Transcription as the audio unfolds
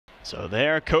So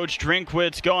there, Coach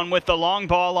Drinkwitz going with the long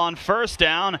ball on first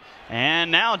down.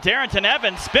 And now Darrynton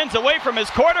Evans spins away from his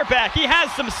quarterback. He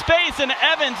has some space, and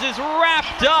Evans is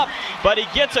wrapped up, but he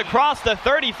gets across the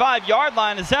 35-yard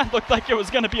line, as that looked like it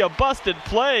was going to be a busted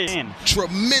play.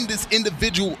 Tremendous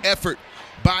individual effort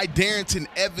by Darrynton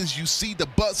Evans. You see the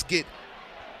Bucks get.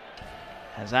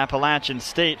 As Appalachian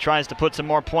State tries to put some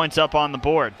more points up on the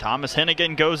board. Thomas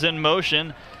Hennigan goes in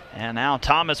motion. And now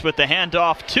Thomas with the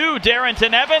handoff to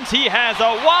Darrynton Evans. He has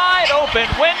a wide open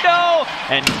window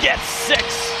and gets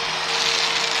 6.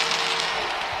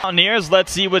 Mountaineers,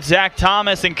 let's see what Zach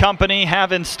Thomas and company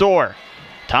have in store.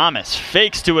 Thomas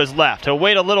fakes to his left. He'll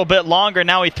wait a little bit longer.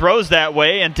 Now he throws that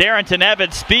way, and Darrynton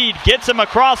Evans' speed gets him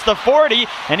across the 40,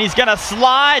 and he's going to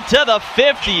slide to the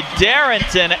 50.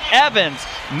 Darrynton Evans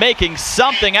making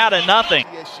something out of nothing.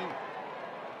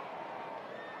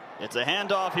 It's a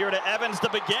handoff here to Evans to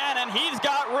begin, and he's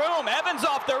got room. Evans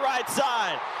off the right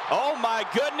side. Oh my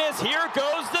goodness, here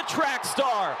goes the track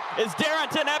star. Is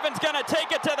Darrynton Evans going to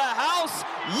take it to the house?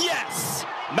 Yes!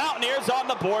 Mountaineers on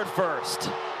the board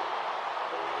first.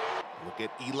 Look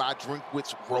at Eli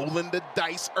Drinkwitz rolling the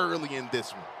dice early in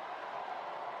this one.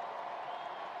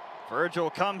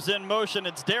 Virgil comes in motion.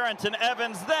 It's Darrynton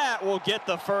Evans that will get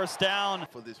the first down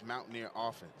for this Mountaineer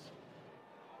offense.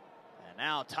 And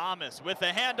now Thomas with the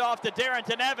handoff to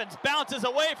Darrynton Evans, bounces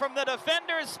away from the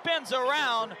defenders, spins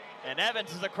around, and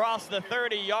Evans is across the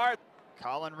 30-yard.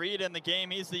 Colin Reed in the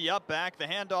game, he's the up back. The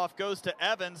handoff goes to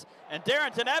Evans, and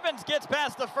Darrynton Evans gets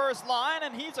past the first line,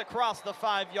 and he's across the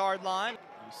 5-yard line.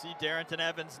 You see Darrynton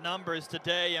Evans' numbers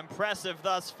today, impressive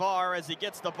thus far as he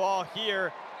gets the ball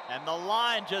here, and the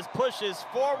line just pushes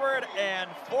forward, and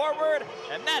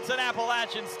that's an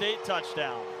Appalachian State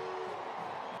touchdown.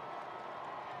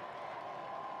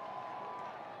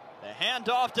 The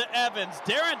handoff to Evans.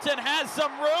 Darrynton has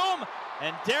some room,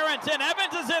 and Darrynton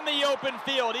Evans is in the open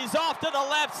field. He's off to the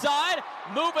left side,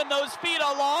 moving those feet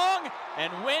along,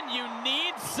 and when you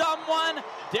need someone,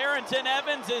 Darrynton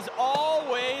Evans is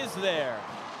always there.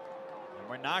 And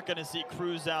we're not going to see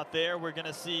Cruz out there. We're going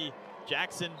to see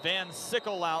Jackson Van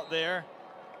Sickle out there.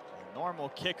 A normal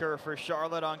kicker for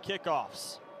Charlotte on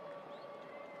kickoffs.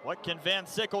 What can Van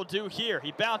Sickle do here?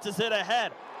 He bounces it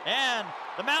ahead, and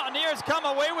the Mountaineers come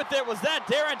away with it. Was that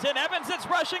Darrynton Evans that's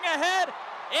rushing ahead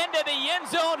into the end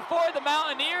zone for the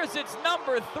Mountaineers? It's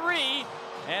number 3,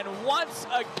 and once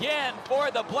again for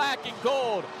the black and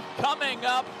gold, coming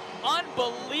up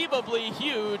unbelievably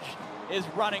huge is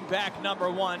running back number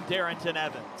 1, Darrynton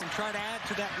Evans. And try to add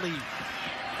to that lead.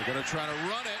 They're going to try to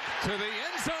run it to the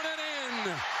end zone and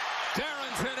in.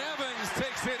 Darrynton Evans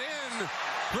takes it in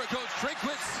for Coach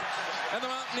Drinkwitz and the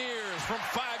Mountaineers from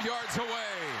 5 yards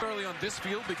away. Early on this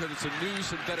field because it's a new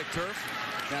synthetic turf.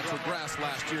 Natural grass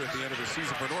last year at the end of the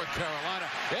season for North Carolina.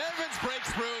 Evans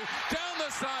breaks through down the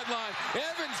sideline.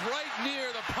 Evans right near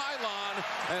the pylon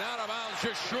and out of bounds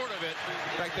just short of it.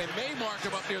 In fact, they may mark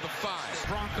him up near the 5.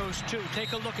 Broncos too.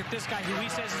 Take a look at this guy who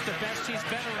he says is the best he's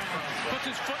been around.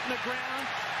 Puts his foot in the ground,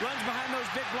 runs behind those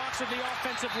big blocks of the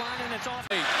offensive line, and it's off.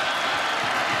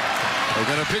 They're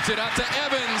going to pitch it out to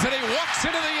Evans, and he walks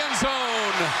into the end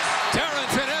zone.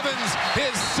 Darrynton Evans,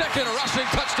 his second rushing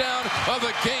touchdown of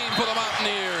the game for the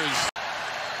Mountaineers.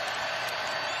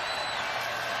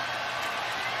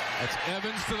 That's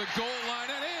Evans to the goal line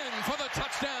and in for the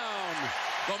touchdown.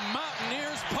 The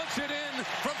Mountaineers punch it in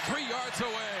from 3 yards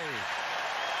away.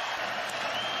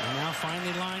 And now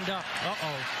finally lined up.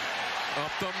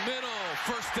 Up the middle,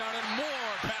 first down and more,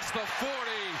 past the 40.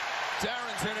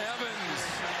 Darrynton Evans.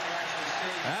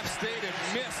 App State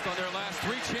had missed on their last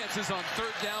 3 chances on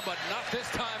 3rd down, but not this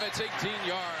time. It's 18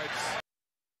 yards.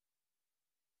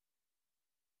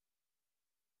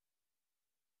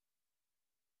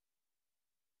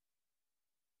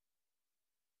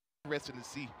 Interesting to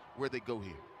see where they go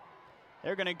here.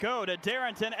 They're going to go to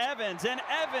Darrynton Evans, and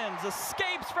Evans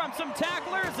escapes from some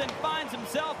tacklers and finds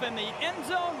himself in the end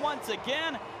zone once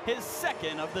again, his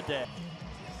second of the day.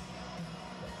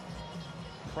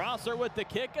 Prosser with the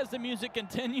kick as the music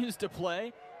continues to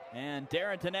play, and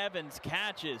Darrynton Evans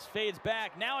catches, fades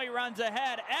back, now he runs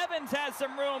ahead. Evans has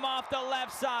some room off the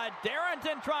left side.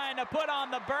 Darrynton trying to put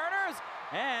on the burners,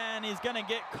 and he's going to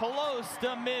get close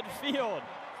to midfield.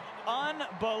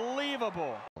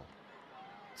 Unbelievable.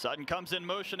 Sutton comes in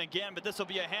motion again, but this will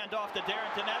be a handoff to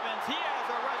Darrynton Evans. He has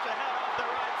a rush ahead off the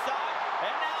right side,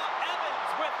 and now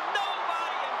Evans, with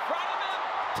nobody in front of him,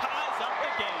 ties up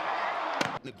the game.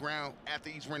 The ground after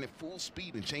he's running full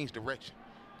speed and changed direction.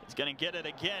 He's going to get it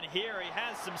again here. He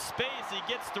has some space. He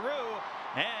gets through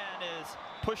and is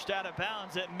pushed out of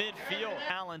bounds at midfield.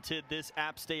 Talented this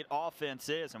App State offense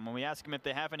is, and when we ask them if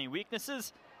they have any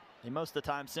weaknesses, They most of the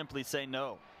time simply say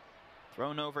no.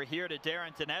 Thrown over here to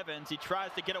Darrynton Evans. He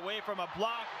tries to get away from a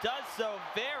block, does so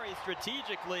very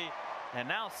strategically, and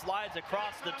now slides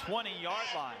across the 20-yard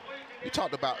line. We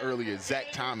talked about earlier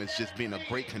Zach Thomas just being a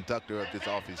great conductor of this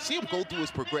offense. See him go through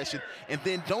his progression, and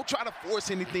then don't try to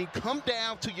force anything. Come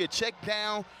down to your check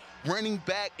down, running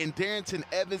back, and Darrynton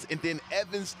Evans, and then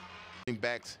Evans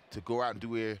backs to go out and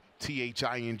do a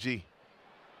THING.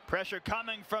 Pressure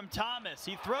coming from Thomas.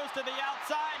 He throws to the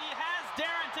outside. He has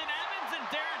Darrynton Evans, and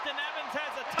Darrynton Evans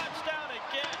has a touchdown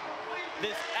again.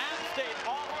 This App State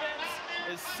offense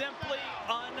is simply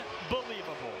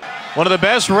unbelievable. One of the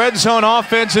best red zone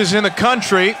offenses in the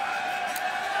country.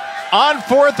 On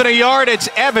 4th and a yard, it's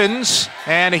Evans,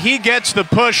 and he gets the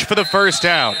push for the first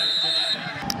down.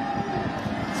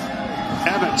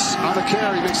 Evans on the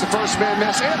carry, makes the first man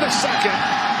miss and the second,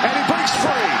 and he breaks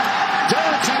free.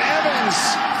 Darrynton Evans,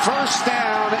 first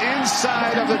down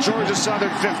inside of the Georgia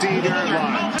Southern 15-yard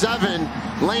line. 7,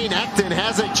 Lane Ecton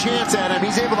has a chance at him.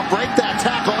 He's able to break that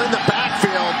tackle in the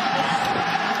backfield.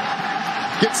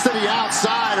 Gets to the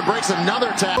outside and breaks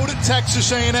another tackle. To Texas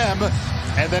A&M,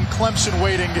 and then Clemson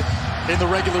waiting in the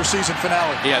regular season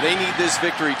finale. Yeah, they need this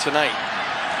victory tonight.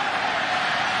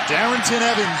 Darrynton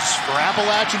Evans for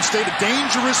Appalachian State, a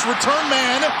dangerous return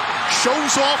man,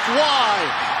 shows off why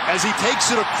as he takes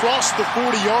it across the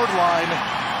 40-yard line,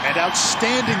 and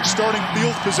outstanding starting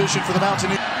field position for the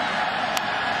Mountaineers.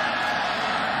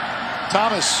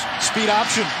 Thomas, speed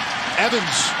option,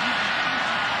 Evans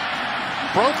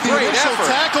broke the initial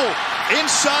tackle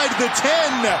inside the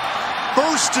 10.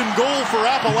 First and goal for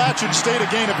Appalachian State, a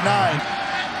gain of 9.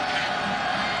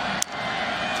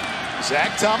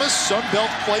 Zach Thomas, Sun Belt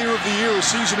Player of the Year a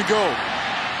season ago.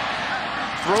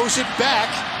 Throws it back,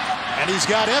 and he's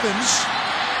got Evans.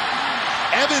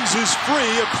 Evans is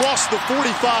free across the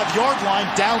 45-yard line,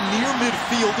 down near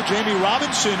midfield. Jamie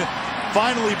Robinson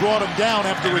finally brought him down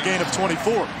after a gain of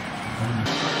 24.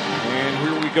 And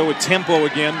here we go with tempo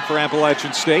again for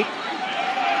Appalachian State.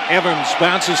 Evans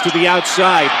bounces to the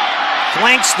outside,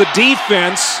 flanks the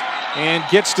defense, and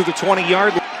gets to the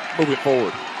 20-yard line. Move it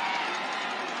forward.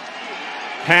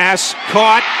 Pass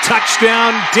caught,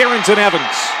 touchdown, Darrynton Evans.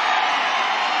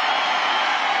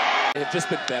 They've just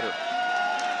been better.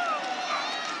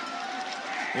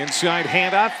 Inside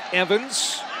handoff,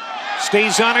 Evans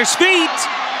stays on his feet.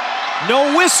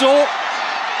 No whistle,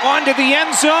 onto the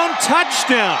end zone,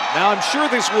 touchdown. Now I'm sure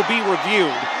this will be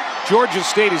reviewed. Georgia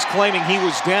State is claiming he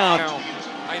was down.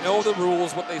 I know the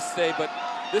rules, what they say, but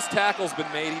this tackle's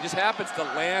been made. He just happens to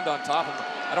land on top of him.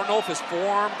 I don't know if his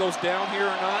forearm goes down here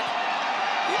or not.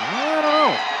 I don't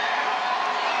know.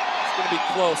 It's going to be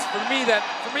close. For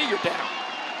me, you're down.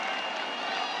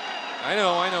 I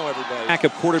know everybody.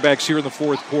 Backup quarterbacks here in the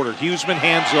fourth quarter. Huseman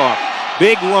hands off.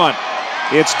 Big run.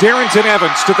 It's Darrynton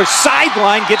Evans to the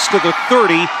sideline, gets to the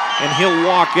 30, and he'll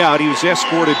walk out. He was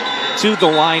escorted to the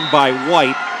line by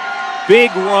White.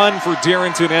 Big run for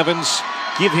Darrynton Evans.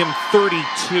 Give him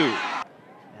 32.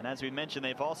 And as we mentioned,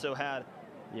 they've also had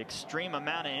the extreme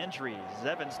amount of injuries.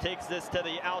 Evans takes this to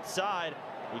the outside.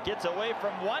 He gets away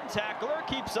from one tackler,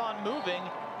 keeps on moving,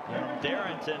 and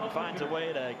Darrynton finds a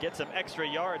way to get some extra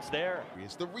yards there.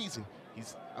 It's the reason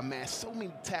he's amassed so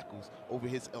many tackles over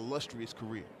his illustrious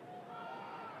career.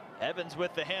 Evans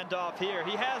with the handoff here.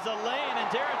 He has a lane, and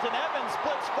Darrynton Evans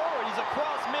splits forward. He's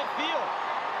across midfield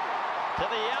to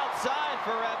the outside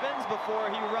for Evans before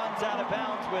he runs out of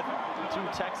bounds with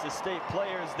 2 Texas State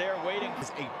players there waiting.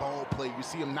 It's a ball play. You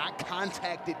see him not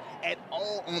contacted at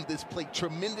all on this play.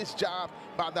 Tremendous job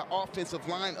by the offensive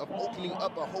line of opening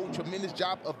up a hole. Tremendous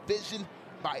job of vision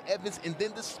by Evans, and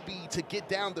then the speed to get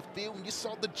down the field. And you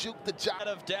saw the juke, the job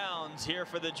of downs here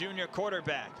for the junior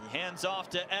quarterback. He hands off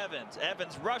to Evans.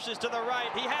 Evans rushes to the right.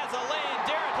 He has a lane.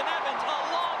 Darrynton Evans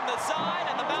along the side,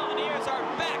 and the Mountaineers are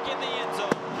back in the end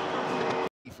zone.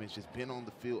 Defense just been on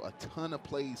the field a ton of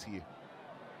plays here.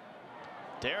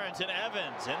 Darrynton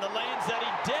Evans in the lanes that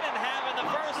he didn't have in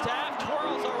the first half,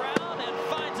 twirls around and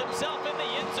finds himself in the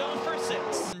end zone for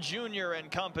 6. Junior and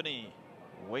company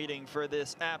waiting for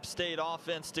this App State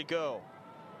offense to go.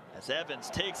 As Evans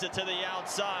takes it to the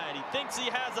outside, he thinks he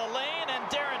has a lane, and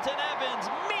Darrynton Evans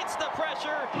meets the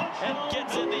pressure and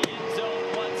gets in the end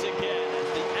zone once again. As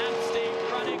the App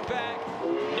State running back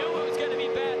knew it was going to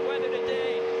be bad weather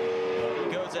today, but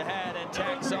he goes ahead and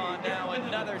tacks on now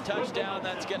another touchdown.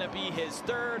 That's going to be his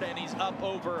 3rd, and he's up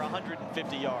over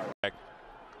 150 yards.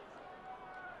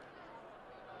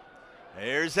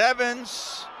 Here's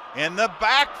Evans in the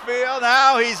backfield.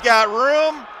 Now he's got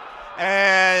room,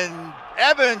 and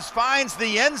Evans finds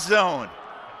the end zone.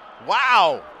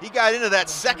 Wow, he got into that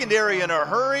secondary in a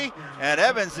hurry, and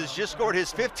Evans has just scored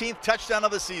his 15th touchdown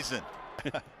of the season.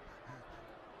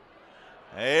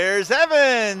 There's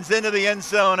Evans into the end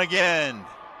zone again.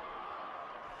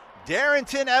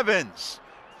 Darrynton Evans,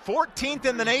 14th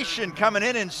in the nation, coming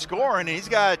in and scoring. He's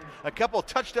got a couple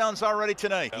touchdowns already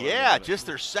tonight. Yeah, just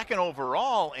their second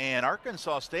overall, and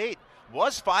Arkansas State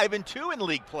was 5-2 in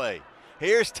league play.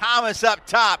 Here's Thomas up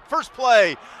top. First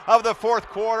play of the fourth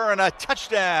quarter and a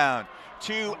touchdown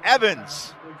to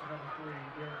Evans.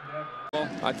 Well,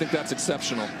 I think that's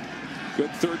exceptional. Good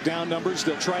third down numbers.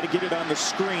 They'll try to get it on the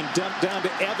screen. Dump down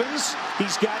to Evans.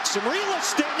 He's got some real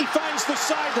estate. He finds the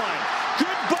sideline.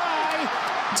 Goodbye.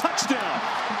 Touchdown.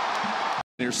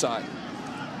 Near side.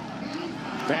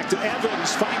 Back to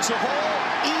Evans. Finds a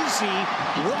hole.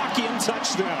 Easy walk-in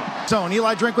touchdown. Zone.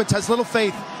 Eli Drinkwitz has little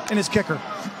faith in his kicker.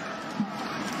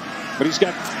 But he's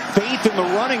got faith in the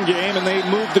running game, and they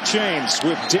move the chains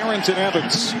with Darrynton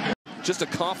Evans. Just a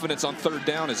confidence on third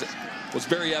down was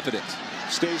very evident.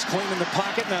 Stays clean in the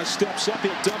pocket, now steps up.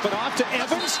 He'll dump it off to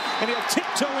Evans, and he'll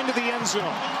tiptoe into the end zone.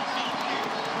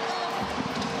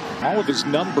 All of his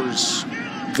numbers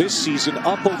this season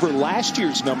up over last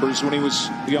year's numbers when he was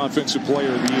the Offensive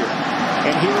Player of the Year.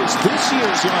 And here is this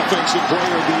year's Offensive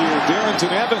Player of the Year,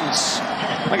 Darrynton Evans,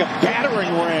 like a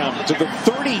battering ram to the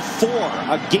 34,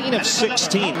 a gain of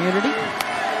 16. Community.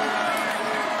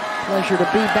 Pleasure to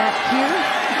be back here.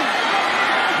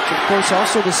 Of course,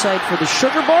 also the site for the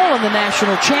Sugar Bowl and the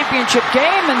national championship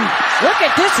game. And look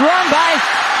at this run by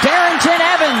Darrynton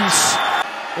Evans.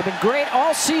 They've been great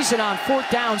all season on fourth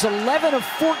downs, 11 of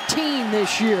 14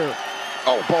 this year.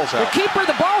 Oh, ball's out. The keeper,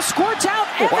 the ball squirts out.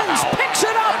 Evans picks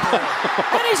it up,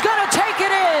 and he's going to take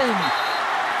it in.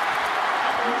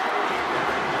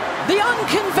 The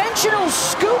unconventional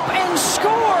scoop and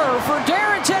score for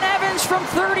Darrynton Evans from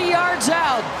 30 yards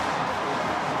out.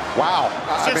 Wow.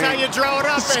 That's just how you draw it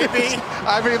up, baby.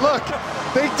 I mean, look,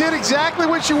 they did exactly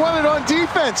what you wanted on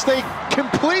defense. They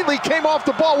completely came off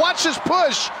the ball. Watch this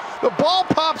push. The ball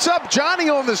pops up. Johnny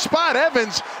on the spot.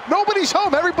 Evans. Nobody's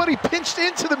home. Everybody pinched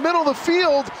into the middle of the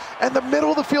field, and the middle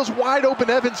of the field's wide open.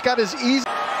 Evans got his easy.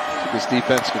 This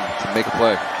defense can make a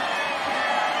play.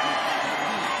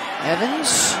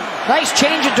 Evans, nice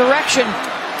change of direction.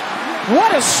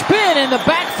 What a spin in the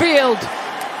backfield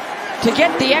to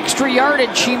get the extra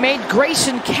yardage. He made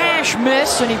Grayson Cash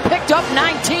miss, and he picked up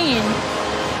 19.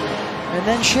 And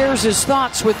then shares his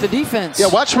thoughts with the defense. Yeah,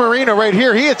 watch Marino right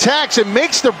here. He attacks and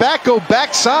makes their back go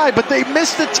backside, but they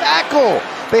missed the tackle.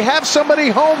 They have somebody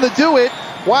home to do it.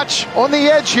 Watch on the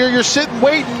edge here. You're sitting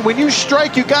waiting. When you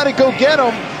strike, you got to go get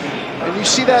them. And you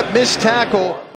see that missed tackle.